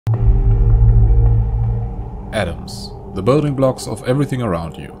Atoms. The building blocks of everything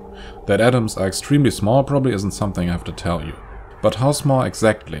around you. That atoms are extremely small probably isn't something I have to tell you. But how small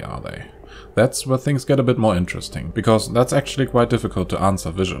exactly are they? That's where things get a bit more interesting, because that's actually quite difficult to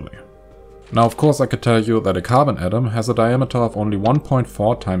answer visually. Now of course I could tell you that a carbon atom has a diameter of only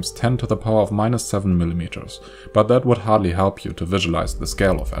 1.4 times 10 to the power of -7 millimeters, but that would hardly help you to visualize the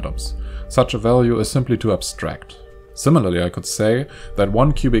scale of atoms. Such a value is simply too abstract. Similarly, I could say that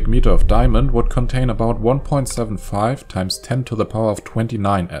 1 cubic meter of diamond would contain about 1.75 times 10 to the power of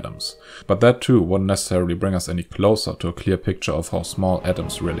 29 atoms, but that too wouldn't necessarily bring us any closer to a clear picture of how small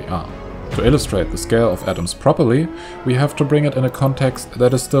atoms really are. To illustrate the scale of atoms properly, we have to bring it in a context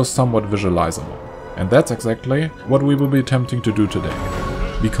that is still somewhat visualizable. And that's exactly what we will be attempting to do today.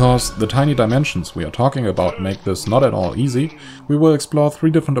 Because the tiny dimensions we are talking about make this not at all easy, we will explore 3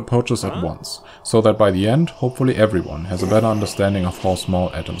 different approaches at once, so that by the end, hopefully everyone has a better understanding of how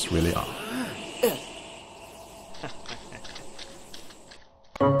small atoms really are.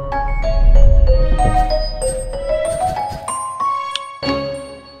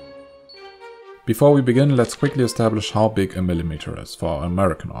 Before we begin, let's quickly establish how big a millimeter is for our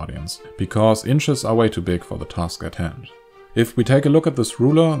American audience, because inches are way too big for the task at hand. If we take a look at this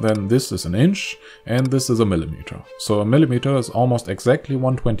ruler, then this is an inch and this is a millimeter. So a millimeter is almost exactly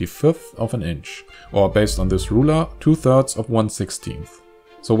 1/25th of an inch, or based on this ruler, 2/3 of 1/16th.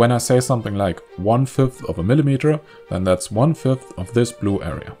 So when I say something like 1/5 of a millimeter, then that's 1/5 of this blue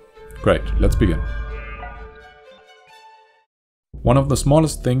area. Great, let's begin. One of the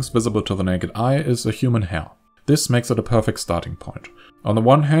smallest things visible to the naked eye is a human hair. This makes it a perfect starting point. On the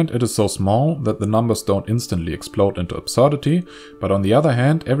one hand, it is so small that the numbers don't instantly explode into absurdity, but on the other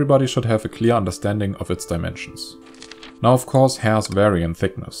hand, everybody should have a clear understanding of its dimensions. Now of course hairs vary in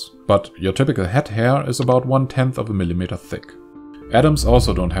thickness, but your typical head hair is about 1/10 of a millimeter thick. Atoms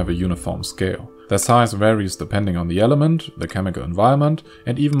also don't have a uniform scale. Their size varies depending on the element, the chemical environment,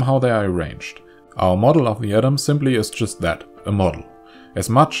 and even how they are arranged. Our model of the atom simply is just that, a model. As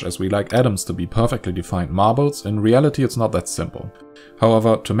much as we like atoms to be perfectly defined marbles, in reality it's not that simple.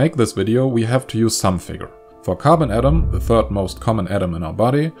 However, to make this video we have to use some figure. For carbon atom, the third most common atom in our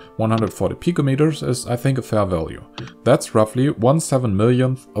body, 140 picometers is I think a fair value. That's roughly 1/7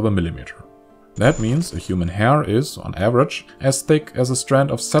 millionth of a millimeter. That means a human hair is, on average, as thick as a strand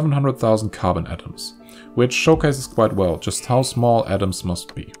of 700,000 carbon atoms, which showcases quite well just how small atoms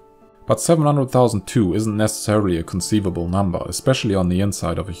must be. But 700,000 too isn't necessarily a conceivable number, especially on the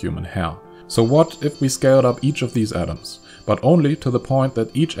inside of a human hair. So what if we scaled up each of these atoms, but only to the point that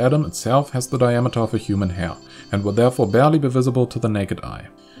each atom itself has the diameter of a human hair, and would therefore barely be visible to the naked eye?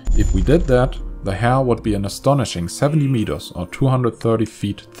 If we did that, the hair would be an astonishing 70 meters or 230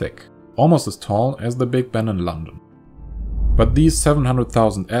 feet thick, almost as tall as the Big Ben in London. But these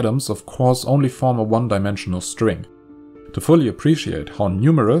 700,000 atoms of course only form a one-dimensional string. To fully appreciate how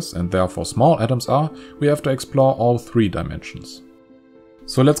numerous and therefore small atoms are, we have to explore all 3 dimensions.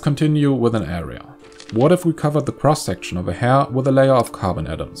 So let's continue with an area. What if we covered the cross-section of a hair with a layer of carbon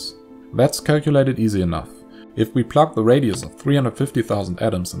atoms? That's calculated easy enough. If we plug the radius of 350,000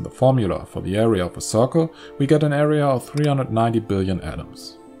 atoms in the formula for the area of a circle, we get an area of 390 billion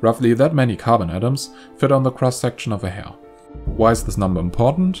atoms. Roughly that many carbon atoms fit on the cross-section of a hair. Why is this number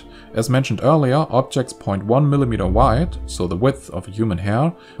important? As mentioned earlier, objects 0.1 millimeter wide, so the width of a human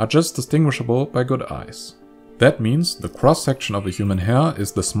hair, are just distinguishable by good eyes. That means the cross-section of a human hair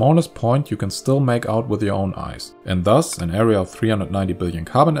is the smallest point you can still make out with your own eyes, and thus an area of 390 billion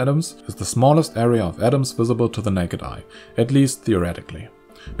carbon atoms is the smallest area of atoms visible to the naked eye, at least theoretically.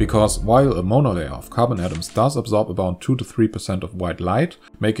 Because while a monolayer of carbon atoms does absorb about 2 to 3% of white light,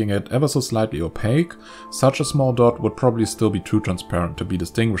 making it ever so slightly opaque, such a small dot would probably still be too transparent to be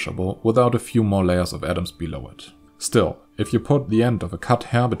distinguishable without a few more layers of atoms below it. Still, if you put the end of a cut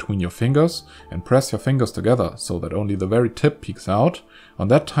hair between your fingers and press your fingers together so that only the very tip peeks out, on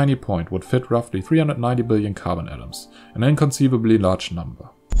that tiny point would fit roughly 390 billion carbon atoms, an inconceivably large number.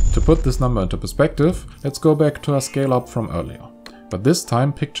 To put this number into perspective, let's go back to our scale up from earlier. But this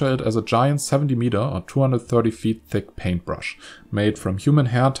time picture it as a giant 70 meter or 230 feet thick paintbrush, made from human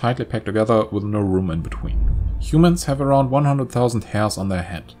hair tightly packed together with no room in between. Humans have around 100,000 hairs on their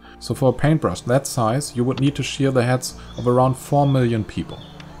head, so for a paintbrush that size you would need to shear the heads of around 4 million people.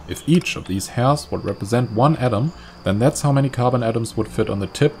 If each of these hairs would represent one atom, then that's how many carbon atoms would fit on the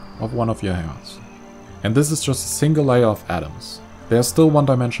tip of one of your hairs. And this is just a single layer of atoms. There's still one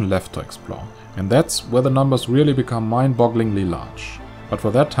dimension left to explore, and that's where the numbers really become mind-bogglingly large. But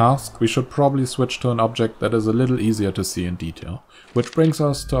for that task, we should probably switch to an object that is a little easier to see in detail, which brings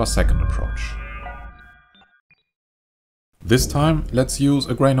us to our second approach. This time, let's use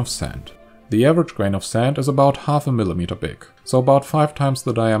a grain of sand. The average grain of sand is about half a millimeter big, so about 5 times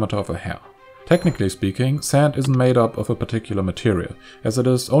the diameter of a hair. Technically speaking, sand isn't made up of a particular material, as it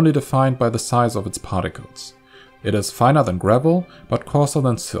is only defined by the size of its particles. It is finer than gravel, but coarser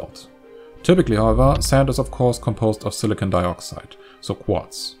than silt. Typically, however, sand is of course composed of silicon dioxide, so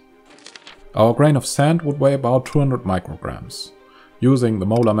quartz. Our grain of sand would weigh about 200 micrograms. Using the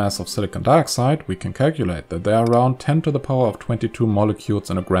molar mass of silicon dioxide, we can calculate that there are around 10 to the power of 22 molecules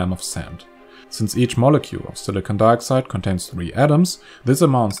in a gram of sand. Since each molecule of silicon dioxide contains 3 atoms, this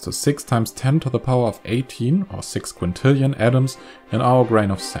amounts to 6 times 10 to the power of 18 or 6 quintillion atoms in our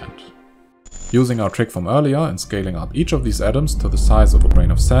grain of sand. Using our trick from earlier and scaling up each of these atoms to the size of a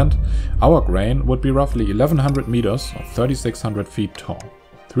grain of sand, our grain would be roughly 1100 meters or 3600 feet tall,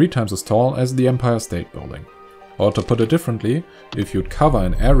 3 times as tall as the Empire State Building. Or to put it differently, if you'd cover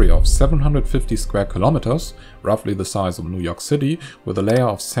an area of 750 square kilometers, roughly the size of New York City, with a layer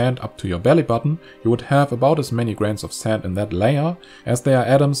of sand up to your belly button, you would have about as many grains of sand in that layer as there are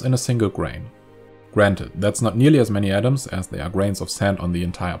atoms in a single grain. Granted, that's not nearly as many atoms as there are grains of sand on the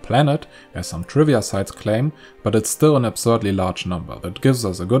entire planet, as some trivia sites claim, but it's still an absurdly large number that gives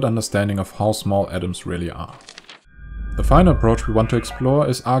us a good understanding of how small atoms really are. The final approach we want to explore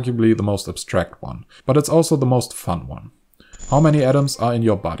is arguably the most abstract one, but it's also the most fun one. How many atoms are in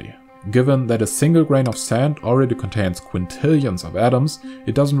your body? Given that a single grain of sand already contains quintillions of atoms,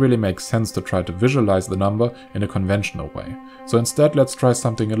 it doesn't really make sense to try to visualize the number in a conventional way, so instead let's try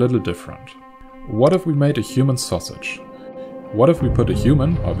something a little different. What if we made a human sausage? What if we put a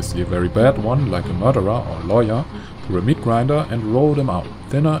human, obviously a very bad one like a murderer or lawyer, through a meat grinder and rolled him out,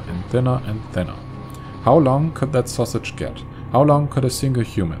 thinner and thinner and thinner? How long could that sausage get? How long could a single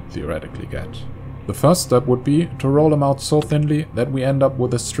human theoretically get? The first step would be to roll him out so thinly that we end up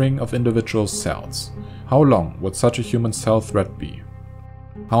with a string of individual cells. How long would such a human cell thread be?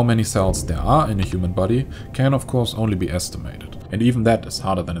 How many cells there are in a human body can of course only be estimated, and even that is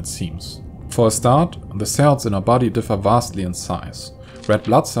harder than it seems. For a start, the cells in our body differ vastly in size. Red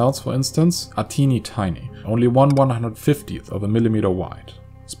blood cells, for instance, are teeny tiny, only 1/150th of a millimeter wide.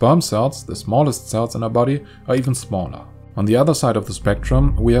 Sperm cells, the smallest cells in our body, are even smaller. On the other side of the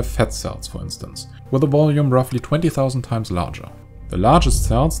spectrum, we have fat cells, for instance, with a volume roughly 20,000 times larger. The largest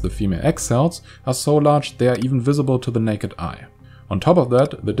cells, the female egg cells, are so large they are even visible to the naked eye. On top of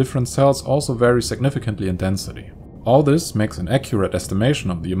that, the different cells also vary significantly in density. All this makes an accurate estimation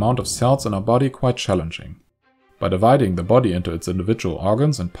of the amount of cells in our body quite challenging. By dividing the body into its individual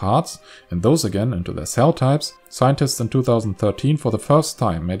organs and parts, and those again into their cell types, scientists in 2013 for the first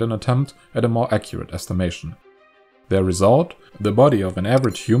time made an attempt at a more accurate estimation. Their result? The body of an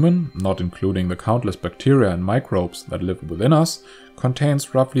average human, not including the countless bacteria and microbes that live within us,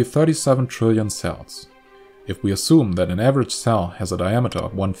 contains roughly 37 trillion cells. If we assume that an average cell has a diameter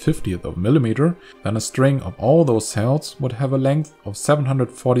of 1/50th of a millimeter, then a string of all those cells would have a length of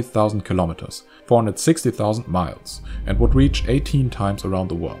 740,000 kilometers, 460,000 miles, and would reach 18 times around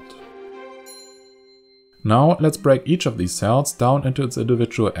the world. Now let's break each of these cells down into its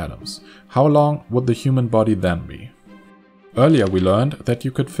individual atoms. How long would the human body then be? Earlier we learned that you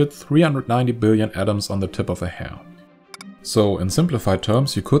could fit 390 billion atoms on the tip of a hair. So in simplified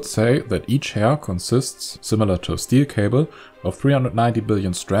terms, you could say that each hair consists, similar to a steel cable, of 390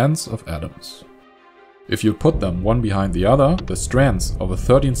 billion strands of atoms. If you put them one behind the other, the strands of a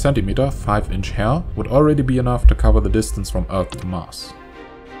 13 cm 5-inch hair would already be enough to cover the distance from Earth to Mars.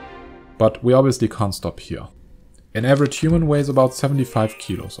 But we obviously can't stop here. An average human weighs about 75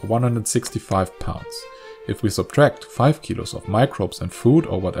 kilos or 165 pounds. If we subtract 5 kilos of microbes and food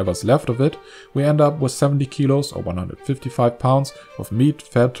or whatever's left of it, we end up with 70 kilos or 155 pounds of meat,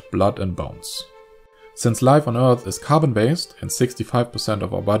 fat, blood and bones. Since life on Earth is carbon-based and 65%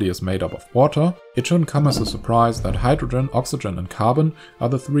 of our body is made up of water, it shouldn't come as a surprise that hydrogen, oxygen and carbon are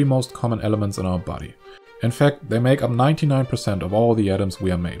the 3 most common elements in our body. In fact, they make up 99% of all the atoms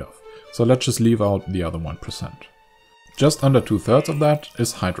we are made of, so let's just leave out the other 1%. Just under 2/3 of that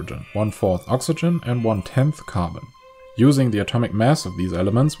is hydrogen, 1/4 oxygen and 1/10 carbon. Using the atomic mass of these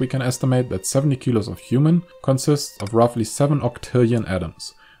elements, we can estimate that 70 kilos of human consists of roughly 7 octillion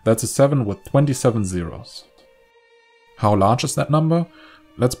atoms. That's a 7 with 27 zeros. How large is that number?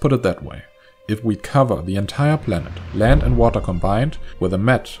 Let's put it that way. If we cover the entire planet, land and water combined, with a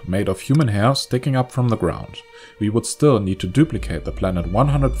mat made of human hair sticking up from the ground, we would still need to duplicate the planet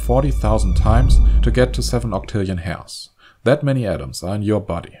 140,000 times to get to 7 octillion hairs. That many atoms are in your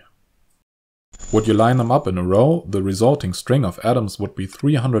body. Would you line them up in a row, the resulting string of atoms would be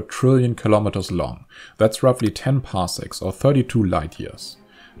 300 trillion kilometers long. That's roughly 10 parsecs or 32 light years.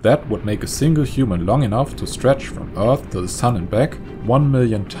 That would make a single human long enough to stretch from Earth to the Sun and back 1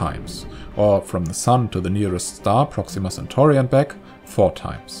 million times, or from the Sun to the nearest star, Proxima Centauri, and back 4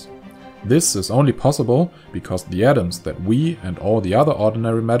 times. This is only possible because the atoms that we and all the other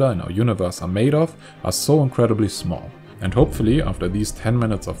ordinary matter in our universe are made of are so incredibly small. And hopefully, after these 10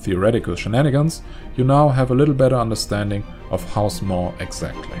 minutes of theoretical shenanigans, you now have a little better understanding of how small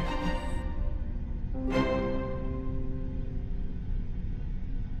exactly.